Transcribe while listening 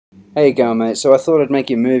How you going, mate? So I thought I'd make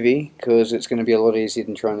you a movie because it's going to be a lot easier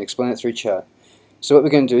than trying to explain it through chat. So what we're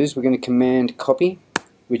going to do is we're going to command copy,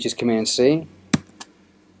 which is command C.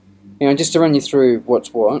 Now just to run you through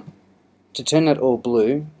what's what, to turn that all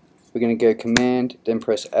blue, we're going to go command, then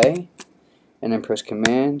press A, and then press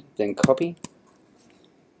command, then copy.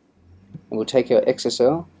 And we'll take our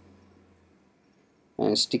XSL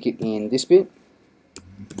and stick it in this bit.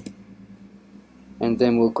 And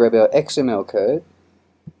then we'll grab our XML code.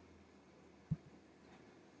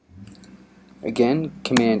 Again,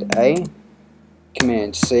 command A,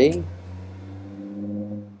 command C,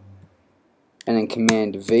 and then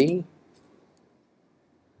command V,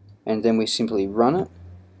 and then we simply run it,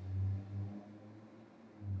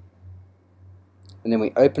 and then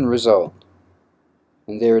we open result,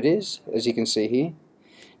 and there it is, as you can see here.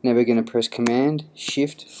 Now we're going to press command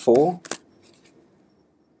shift 4,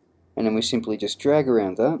 and then we simply just drag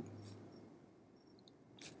around that,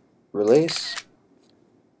 release,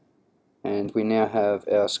 and we now have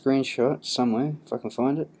our screenshot somewhere, if I can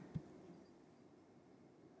find it.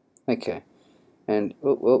 Okay, and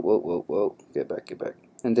whoa, get back.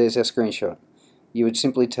 And there's our screenshot. You would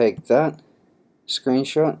simply take that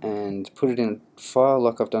screenshot and put it in a file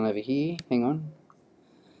like I've done over here. Hang on.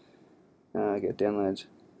 Get downloads.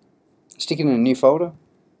 Stick it in a new folder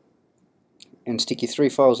and stick your 3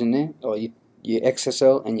 files in there, or your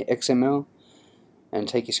XSL and your XML, and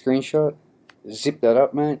take your screenshot, zip that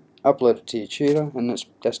up, mate, upload it to your tutor, and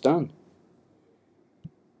that's done.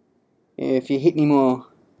 If you hit any more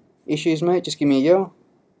issues, mate, just give me a yell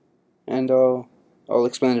and I'll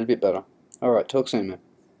explain it a bit better. Alright, talk soon, mate.